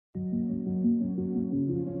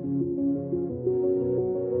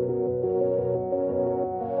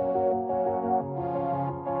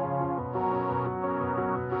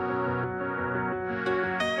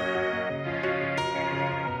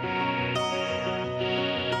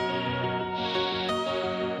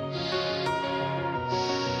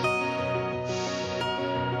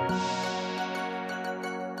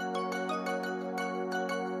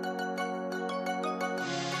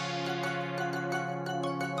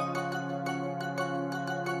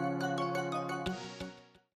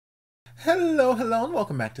Hello, hello, and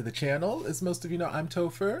welcome back to the channel. As most of you know, I'm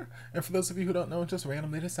Topher, and for those of you who don't know and just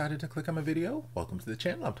randomly decided to click on my video, welcome to the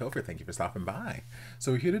channel. I'm Topher. Thank you for stopping by.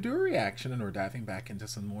 So we're here to do a reaction, and we're diving back into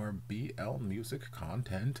some more BL music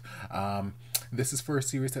content. This is for a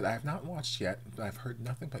series that I have not watched yet, but I've heard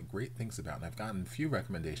nothing but great things about, and I've gotten a few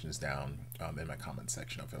recommendations down in my comment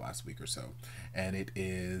section over the last week or so, and it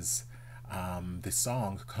is this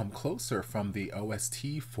song Come Closer from the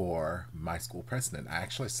OST for My School President. I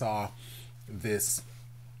actually saw this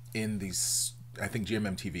in these, I think,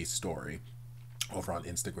 GMMTV story over on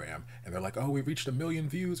Instagram, and they're like, oh, we reached 1 million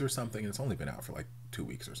views or something, and it's only been out for like 2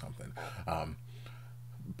 weeks or something.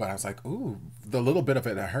 But I was like, ooh, the little bit of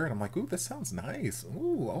it I heard, I'm like, ooh, this sounds nice.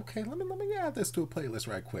 Ooh, okay, let me add this to a playlist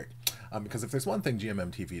right quick. Because if there's one thing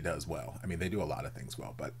GMMTV does well, I mean, they do a lot of things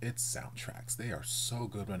well, but it's soundtracks. They are so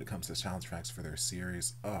good when it comes to soundtracks for their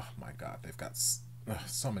series. Oh my God, they've got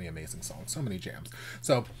so many amazing songs, so many jams.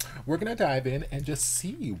 So we're gonna dive in and just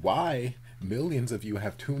see why millions of you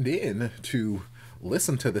have tuned in to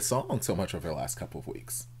listen to this song so much over the last couple of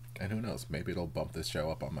weeks. And who knows, maybe it'll bump this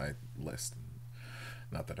show up on my list.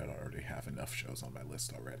 Not that I already have enough shows on my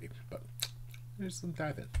list already, but there's some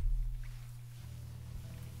dive in.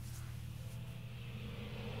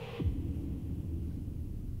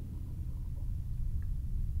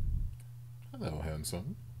 Hello,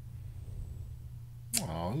 handsome.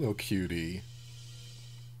 Aw, little cutie.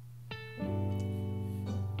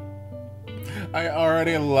 I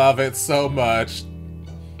already love it so much.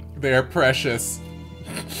 They're precious.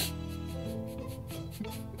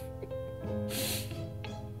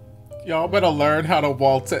 Y'all better learn how to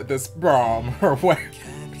waltz at this prom or what?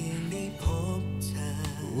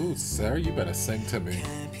 Ooh, sir, you better sing to me.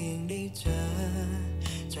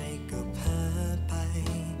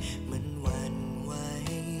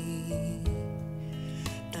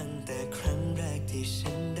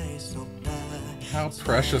 How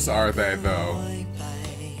precious are they, though?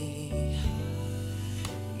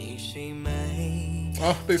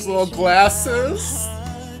 Oh, these little glasses.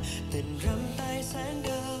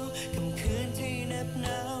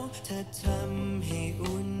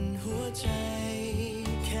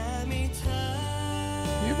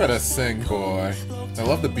 You better sing, boy. I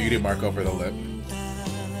love the beauty mark over the lip.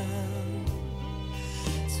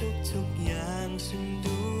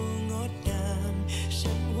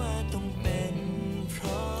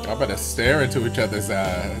 I better stare into each other's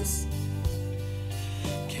eyes.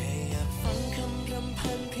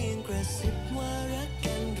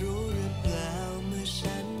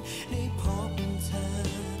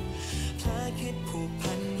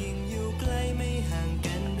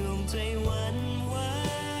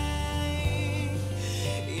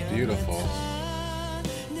 Beautiful.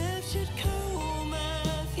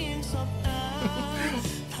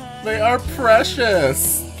 They are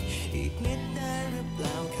precious.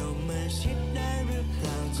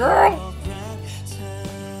 Girl,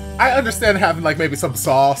 I understand having like maybe some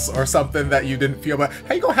sauce or something that you didn't feel, but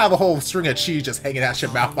how you gonna have a whole string of cheese just hanging out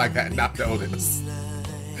your mouth like that and not notice?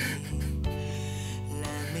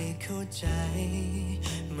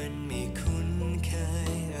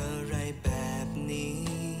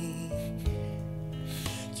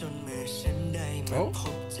 Oh.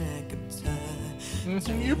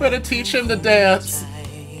 You better teach him to dance.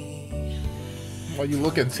 While you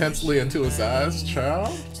look intensely into his eyes,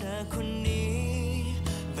 child.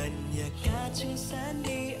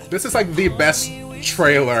 This is like the best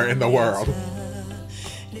trailer in the world.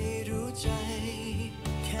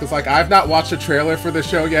 Because like I've not watched a trailer for the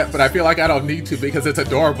show yet, but I feel like I don't need to because it's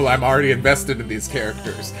adorable. I'm already invested in these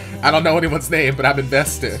characters. I don't know anyone's name, but I'm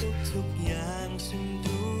invested.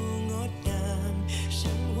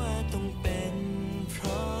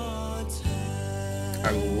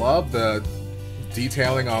 I love the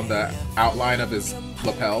detailing on the outline of his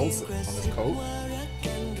lapels on his coat.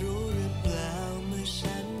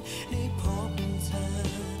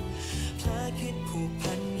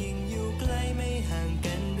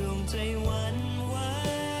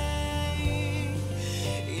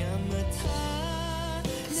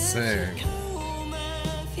 Sing.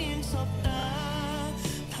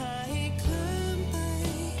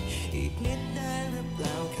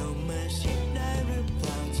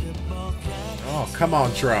 Oh, come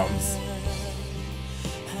on, drums.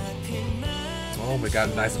 Oh, we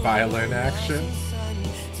got nice violin action.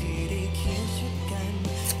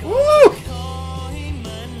 Woo!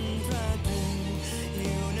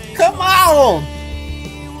 Come on!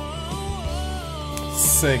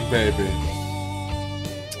 Sing, baby.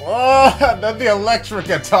 Oh, and then the electric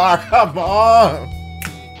guitar, come on!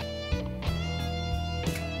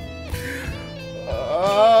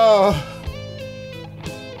 Oh.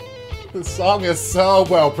 This song is so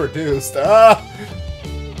well produced. I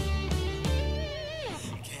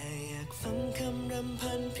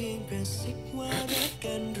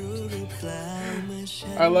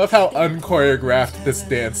love how unchoreographed this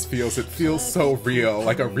dance feels. It feels so real,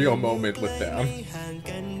 like a real moment with them.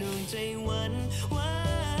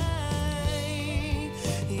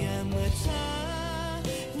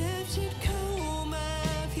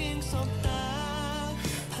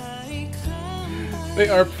 They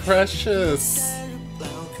are precious.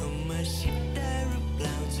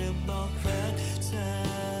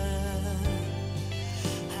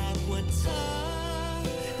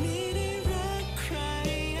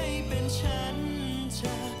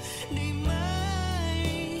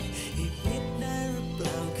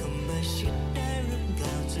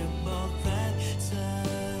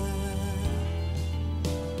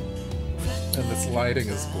 And this lighting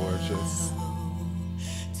is gorgeous.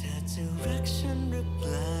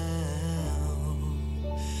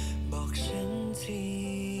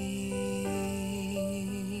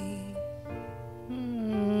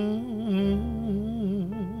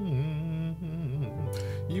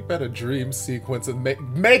 You better dream sequence and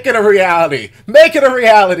make it a reality. Make it a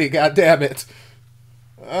reality, god damn it.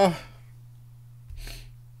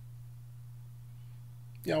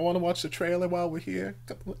 Y'all want to watch the trailer while we're here?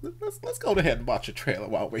 Let's go ahead and watch the trailer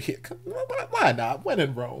while we're here. Why not? When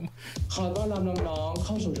in Rome. ขอต้อนรับน้องๆเ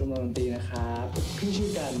ข้าสู่ชมรมดนตรีนะครับพี่ชื่อ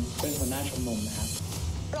กันเป็นหัวหน้าชมรมนะครับ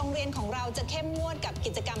โรงเรียนของเราจะเข้มงวดกับ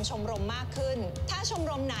กิจกรรมชมรมมากขึ้นถ้าชม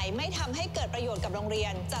รมไหนไม่ทำให้เกิดประโยชน์กับโรงเรีย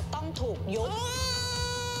นจะต้องถูกยุบ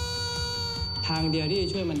ทางเดียวที่จะ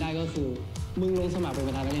ช่วยมันได้ก็คือมึงลงสมัครเป็นป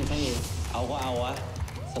ระธานนักเรียนซะเองเอาก็เอาวะ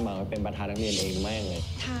สมัครเป็นประธานนักเรียนเองแม่งเลย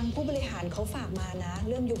ทางผู้บริหารเขาฝากมานะ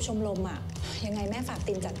เรื่องยุบชมรมอ่ะยังไงแม่ฝาก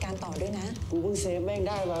ตินจัดการต่อด้วยนะกูเพิ่งเซฟแม่งไ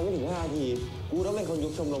ด้มาไม่ถึง5 นาทีกูต้องเป็นคนยุ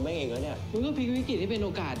บชมรมแม่งเองแล้วเนี่ยมึงก็พลิกวิกฤตให้เป็นโอ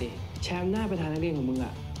กาสดิแชมป์หน้าประธานนักเรียนของมึงอ่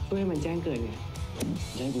ะช่วยให้มันแจ้งเกิดไง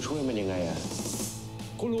จะให้กูช่วยมันยังไงอ่ะ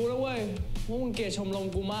กูรู้แล้วเว้ยว่ามึงเกลียดชมรม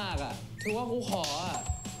กูมากอ่ะถือว่ากูขออ่ะ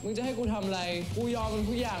มึงจะให้กูทำอะไรกูยอมมัน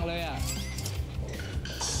ทุกอย่างเลยอ่ะ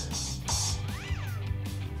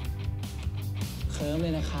เคิร์มเล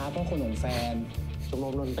ยนะคะเพราะคนของแฟนชมร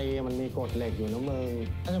มดนตรีมันมีกฎเหล็กอยู่นะมึง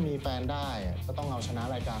ถ้าจะมีแฟนได้ก็ต้องเอาชนะ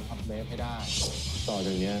รายการฮอตเวฟให้ได้ต่อจ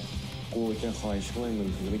ากนี้กูจะคอยช่วยมึง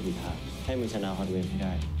ทุกวิถีทางให้มึงชนะฮอตเวฟให้ไ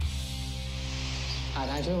ด้หา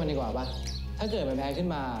ทางช่วยมันดีกว่าปะถ้าเกิดมันแพ้ขึ้น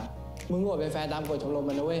มามึงอดเป็นแฟนตามกฎชมรม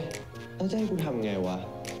มันนะเว้ยแล้วจะให้กูทำไงวะ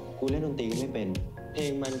กูเล่นดนตรีก็ไม่เป็นเพล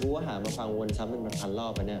งมันกูก็หามาฟังวนซ้ำเป็นพันรอ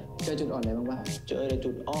บไปเนี่ยเจอจุดอ่อนอะไรบ้างปะเจอแต่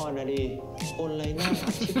จุดอ่อนนะดิคนไรหน้า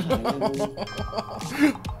ชิบหายเลย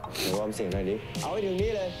เดี๋ยววอร์มเสียงหน่อยดิเอาให้ถึงนี้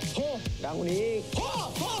เลยโฮ่ดังกว่านี้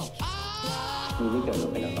มึงไม่เกิดมา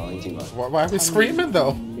เป็นนักร้องจริงๆหรอ Why are we screaming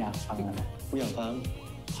though อยากฟังนะกูอยากฟัง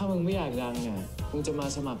ถ้ามึงไม่อยากดังเนี่ยมึงจะมา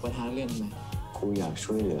สมัครประธานเรียนทำไมกูอยาก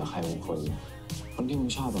ช่วยเหลือใครบางคนที่มึง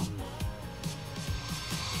ชอบอ่ะ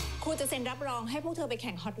ครูจะเซ็นรับรองให้พวกเธอไปแ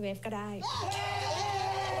ข่งฮอตเวฟก็ได้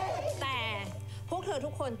แต่พวกเธอทุ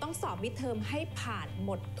กคนต้องสอบมิดเทอมให้ผ่านห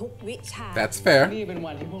มดทุกวิชา That's fair นี่เป็น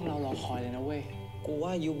วันที่พวกเรารอคอยเลยนะเว้ยกูว่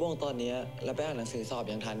ายุบวงตอนนี้แล้วไปอ่านหนังสือสอบ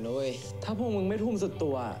อย่างทันด้วยถ้าพวกมึงไม่ทุ่มสุด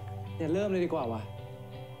ตัวอย่าเริ่มเลยดีกว่าวะ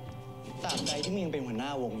ตราบใดที่มึงยังเป็นหัวหน้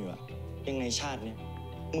าวงอยู่อะยังไงชาติเนี้ย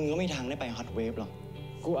มึงก็ไม่ทางได้ไปฮอตเวฟหรอก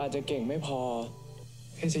กูอาจจะเก่งไม่พอ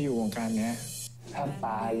ที่จะอยู่วงการเนี้ยถ้า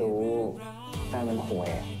ป้ารู้ถ้ามันห่วย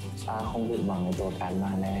ป้าคงผิดหวังในตัวการม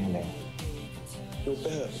ากแน่เลยดูเป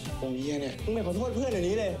อร์วงเฮียเนี่ยมึงไม่ขอโทษเพื่อนอย่าง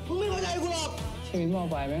นี้เลยมึงไม่เข้าใจกูหรอกชีวิตมอง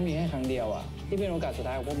ไปแม่งมีแค่ครั้งเดียวอ่ะที่เป็นโอกาสสุด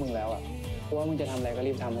ท้ายของพวกมึงแล้วอ่ะเพราะว่ามึงจะทำอะไรก็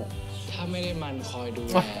รีบทำเถอะถ้าไม่ได้มันคอยดู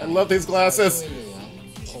I love these glasses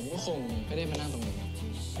ผมก็คงไม่ได้มานั่งตรงนี้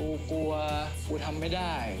กูกลัวกูทำไม่ไ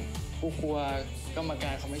ด้กูกลัวกรรมก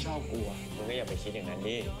ารเขาไม่ชอบกูมึงก็อย่าไปคิดอย่างนั้น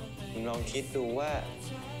ดิมึงลองคิดดูว่า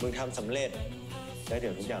มึงทำสำเร็จแล้วเดี๋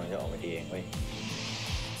ยวทุกอย่างจะออกมาดีเองเว้ย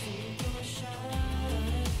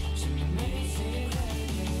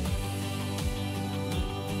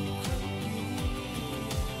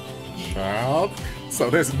Child. So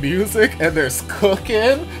there's music and there's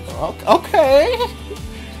cooking. Okay.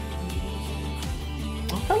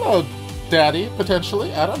 Hello, Daddy, potentially.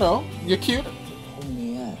 I don't know. You're cute. พรุ่ง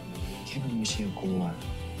นี้แค่มึงมาเชียร์กู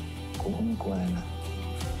กูก็ไม่กลัวแล้วนะ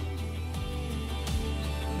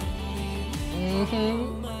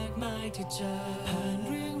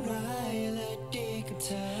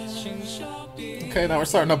Okay, now we're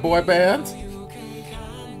starting a boy band.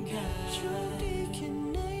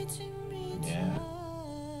 Yeah,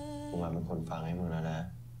 กูมาเป็นคนฟังให้มึงแล้วนะ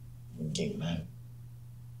มึงเก่งมาก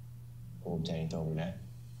ภูมิใจในตัวมึงนะ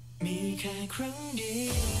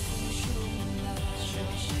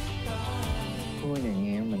พูดอย่าง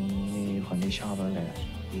งี้มันมีคนที่ชอบแล้วเลย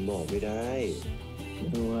บอกไม่ได้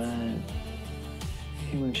รู้ว่า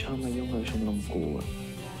ที่มึงชอบมายุ่งกับชมรมกูอะ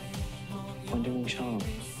คนที่มึงชอบ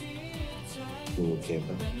กูเก็บ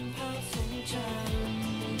อะ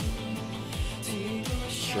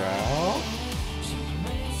Ciao.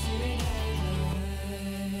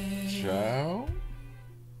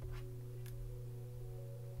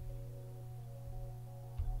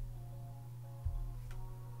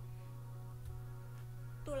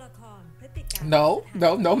 No,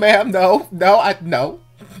 ma'am, no, no.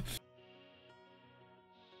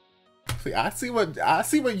 See, I see what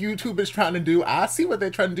YouTube is trying to do. I see what they're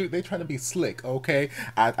trying to do. They're trying to be slick, okay?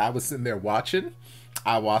 I was sitting there watching.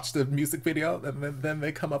 I watched the music video, and then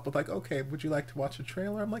they come up with like, okay, would you like to watch a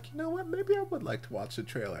trailer? I'm like, you know what? Maybe I would like to watch a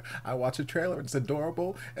trailer. I watch a trailer, it's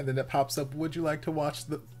adorable, and then it pops up, would you like to watch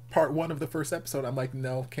the part 1 of the first episode? I'm like,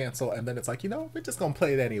 no, cancel. And then it's like, you know, we're just gonna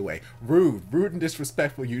play it anyway. Rude and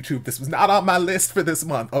disrespectful, YouTube. This was not on my list for this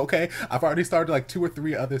month, okay? I've already started like 2 or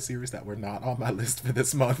 3 other series that were not on my list for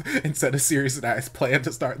this month instead of series that I plan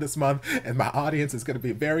to start this month, and my audience is gonna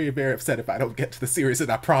be very, very upset if I don't get to the series that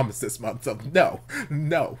I promised this month. So no.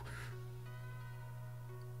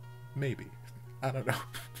 Maybe. I don't know.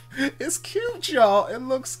 It's cute, y'all. It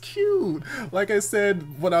looks cute. Like I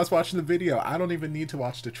said when I was watching the video, I don't even need to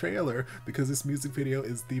watch the trailer because this music video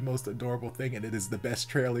is the most adorable thing, and it is the best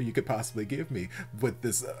trailer you could possibly give me, with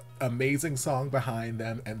this amazing song behind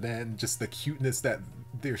them and then just the cuteness that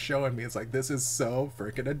they're showing me. It's like, this is so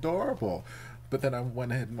freaking adorable. But then I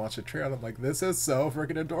went ahead and watched the trailer. I'm like, this is so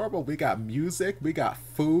freaking adorable. We got music, we got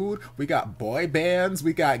food, we got boy bands,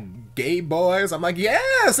 we got gay boys. I'm like,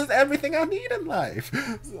 yes, it's everything I need in life.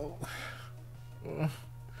 So,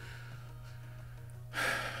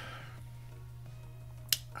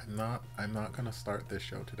 I'm not gonna start this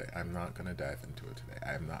show today. I'm not gonna dive into it today.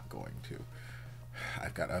 I'm not going to.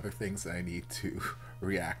 I've got other things that I need to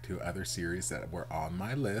react to, other series that were on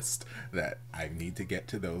my list that I need to get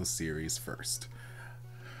to those series first.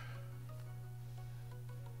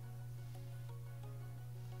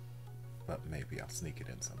 But maybe I'll sneak it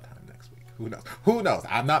in sometime next week. Who knows? Who knows?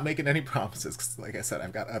 I'm not making any promises because, like I said,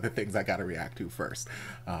 I've got other things I got to react to first.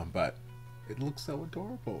 But it looks so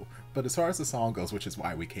adorable. But as far as the song goes, which is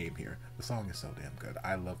why we came here, the song is so damn good.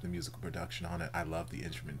 I love the musical production on it. I love the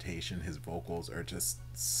instrumentation. His vocals are just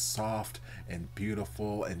soft and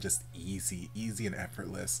beautiful and just easy and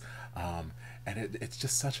effortless. And it's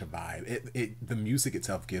just such a vibe. The music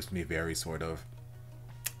itself gives me very sort of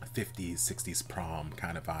 50s, 60s prom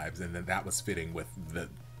kind of vibes, and then that was fitting with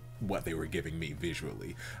what they were giving me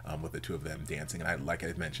visually, with the two of them dancing. And like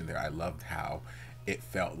I mentioned there, I loved how it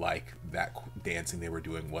felt like that dancing they were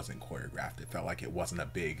doing wasn't choreographed. It felt like it wasn't a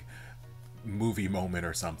big movie moment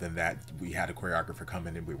or something that we had a choreographer come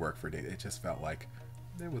in and we worked for a day. It just felt like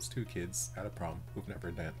there was 2 kids at a prom who've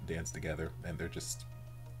never danced together, and they're just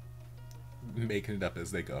making it up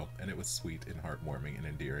as they go, and it was sweet and heartwarming and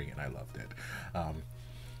endearing, and I loved it.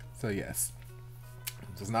 So yes,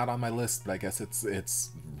 it was not on my list, but I guess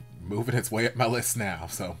it's moving its way up my list now,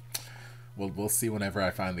 so we'll see whenever I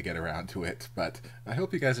finally get around to it. But I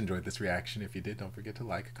hope you guys enjoyed this reaction. If you did, don't forget to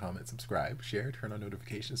like, comment, subscribe, share, turn on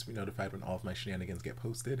notifications to be notified when all of my shenanigans get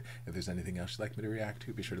posted. If there's anything else you'd like me to react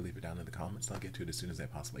to, be sure to leave it down in the comments, and I'll get to it as soon as I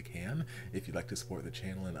possibly can. If you'd like to support the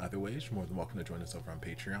channel in other ways, you're more than welcome to join us over on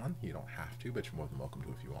Patreon. You don't have to, but you're more than welcome to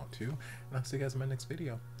if you want to. And I'll see you guys in my next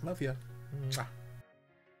video. Love ya. Mwah.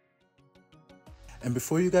 And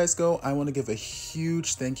before you guys go, I want to give a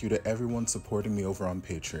huge thank you to everyone supporting me over on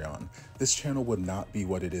Patreon. This channel would not be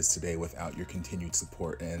what it is today without your continued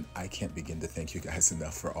support, and I can't begin to thank you guys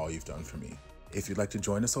enough for all you've done for me. If you'd like to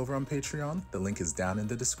join us over on Patreon, the link is down in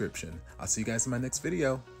the description. I'll see you guys in my next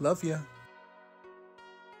video. Love ya!